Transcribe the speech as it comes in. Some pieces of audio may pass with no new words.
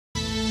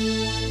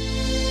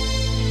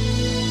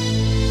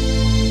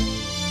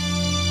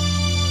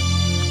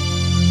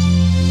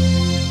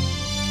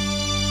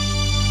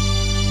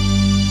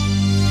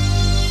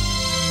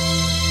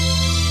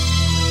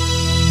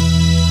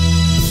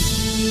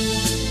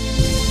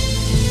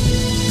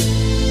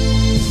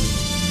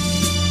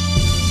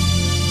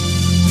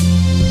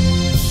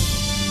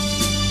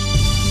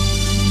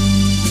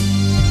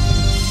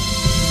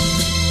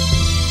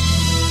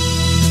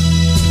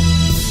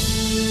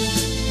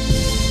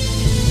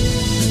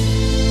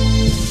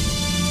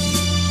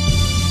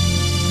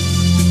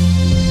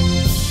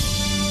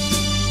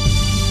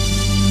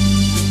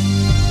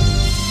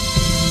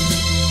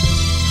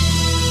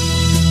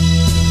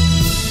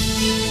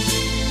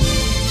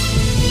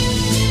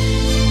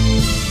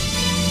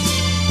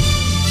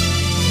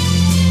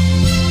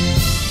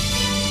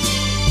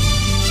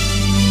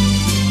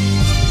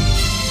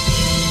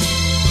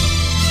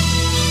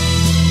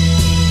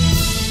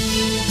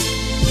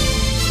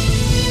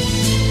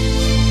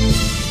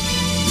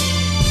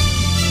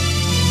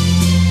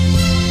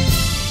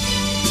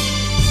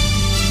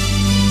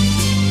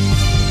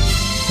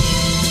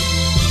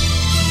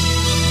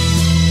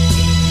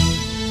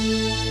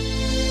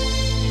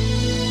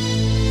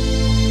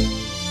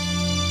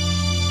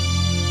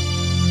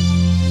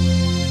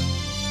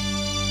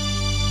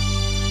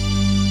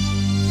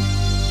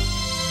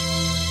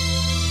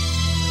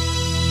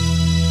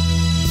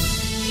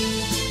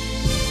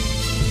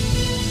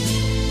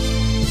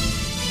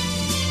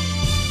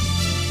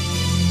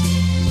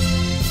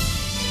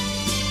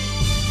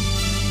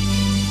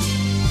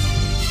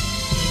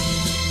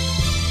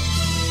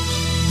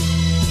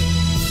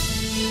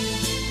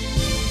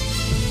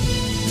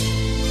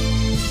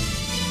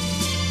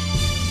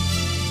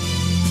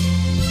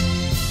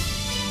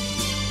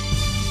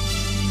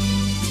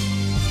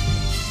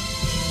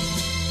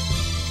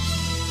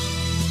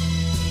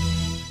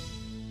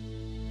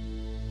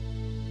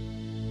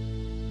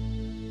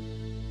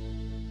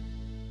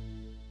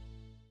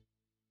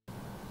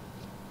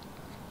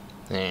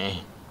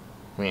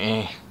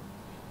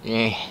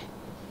You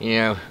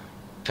know,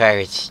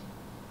 pirates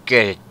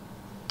gotta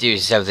do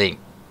something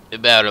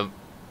about them.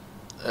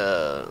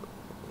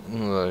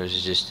 Well, it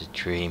was just a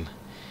dream.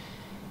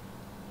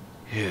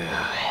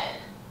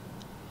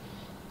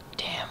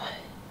 Damn.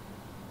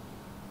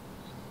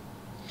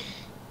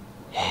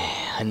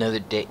 Another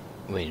day.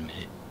 Wait a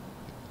minute.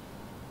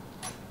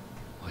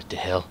 What the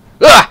hell?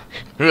 Ah!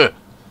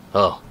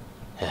 Oh.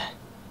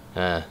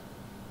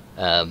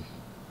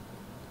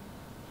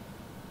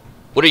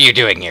 What are you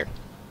doing here?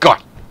 Go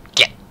on.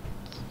 Get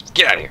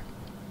out of here.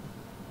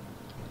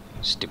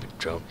 Stupid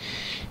drone.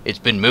 It's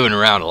been moving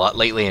around a lot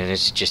lately and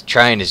it's just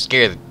trying to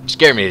scare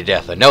me to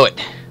death. I know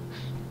it.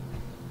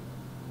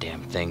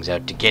 Damn thing's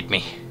out to get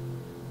me.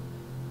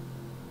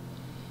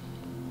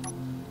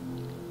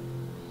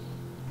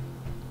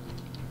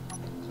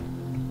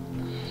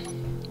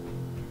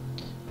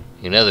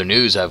 In other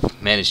news, I've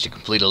managed to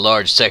complete a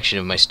large section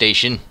of my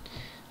station.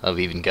 I've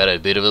even got a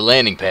bit of a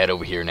landing pad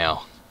over here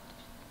now.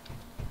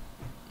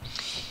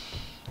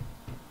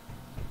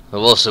 I've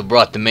also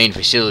brought the main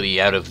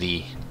facility out of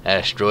the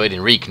asteroid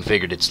and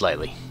reconfigured it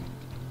slightly.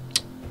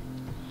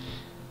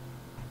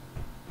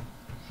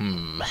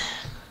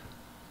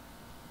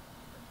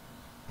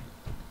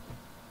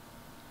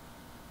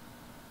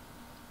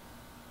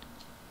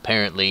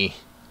 Apparently,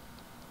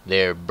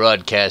 they're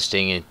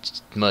broadcasting.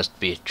 It must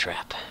be a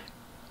trap.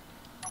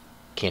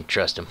 Can't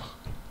trust them.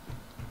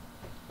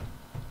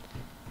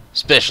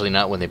 Especially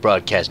not when they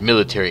broadcast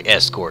military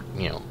escort,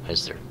 you know,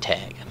 as their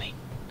tag. I mean,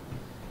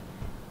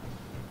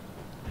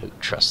 who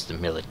trusts the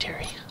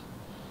military?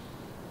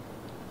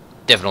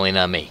 Definitely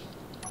not me.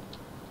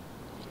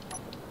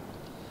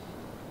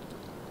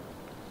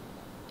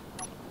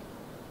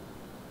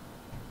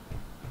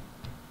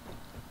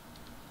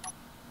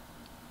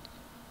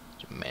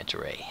 Manta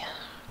ray.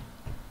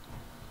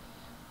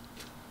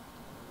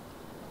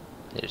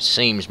 It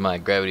seems my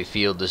gravity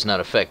field does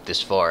not affect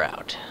this far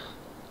out.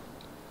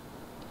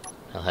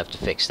 I'll have to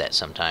fix that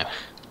sometime.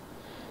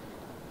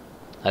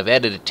 I've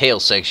added a tail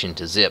section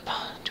to Zip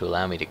to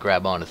allow me to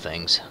grab onto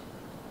things.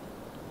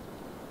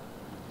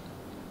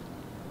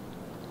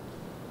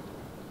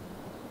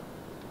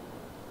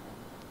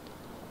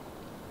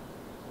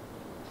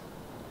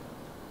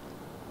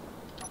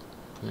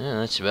 Yeah,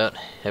 that's about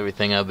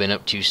everything I've been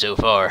up to so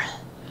far.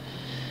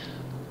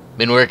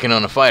 Been working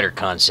on a fighter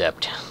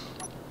concept.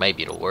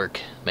 Maybe it'll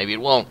work. Maybe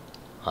it won't.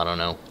 I don't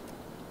know.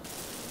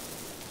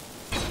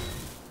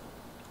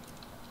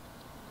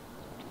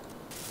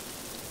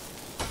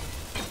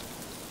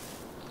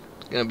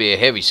 It's gonna be a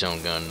heavy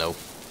zone gun, though.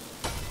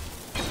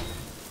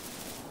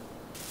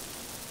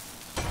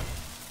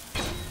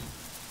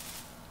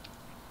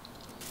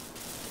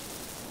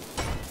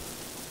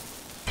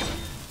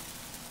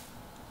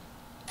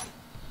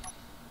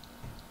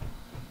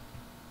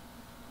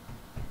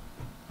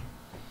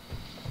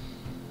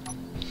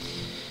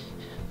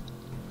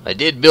 I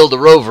did build a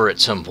rover at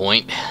some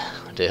point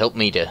to help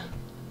me to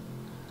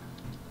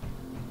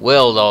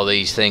weld all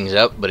these things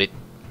up, but it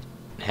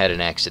had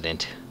an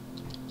accident.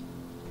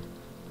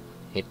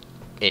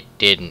 It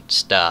didn't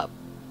stop,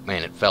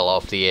 and it fell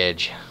off the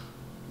edge,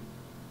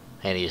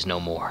 and he is no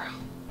more.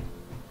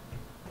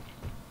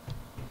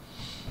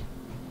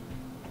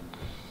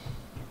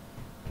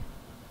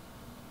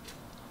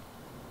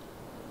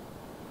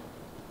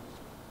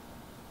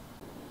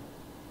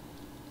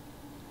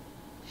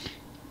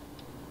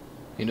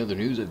 In other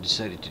news, I've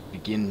decided to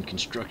begin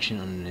construction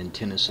on an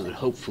antenna so that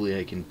hopefully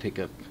I can pick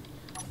up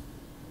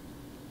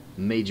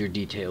major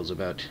details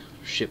about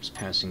ships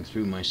passing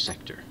through my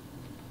sector.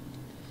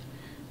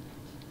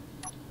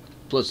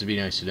 Plus, it'd be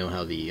nice to know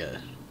how the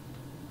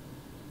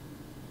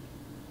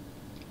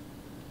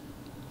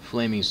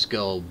Flaming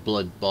Skull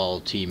Blood Ball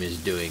team is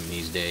doing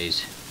these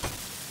days.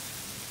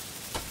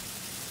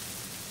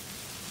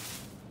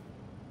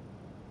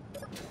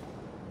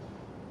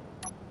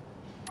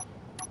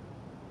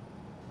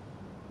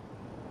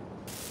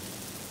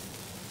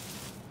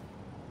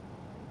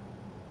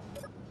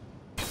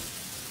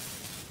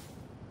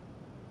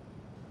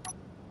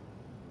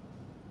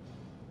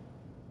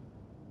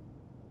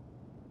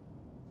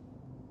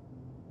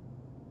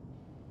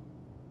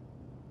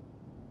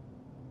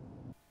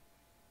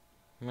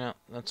 Well,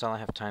 that's all I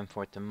have time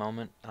for at the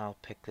moment. I'll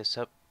pick this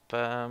up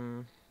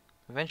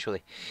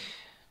eventually.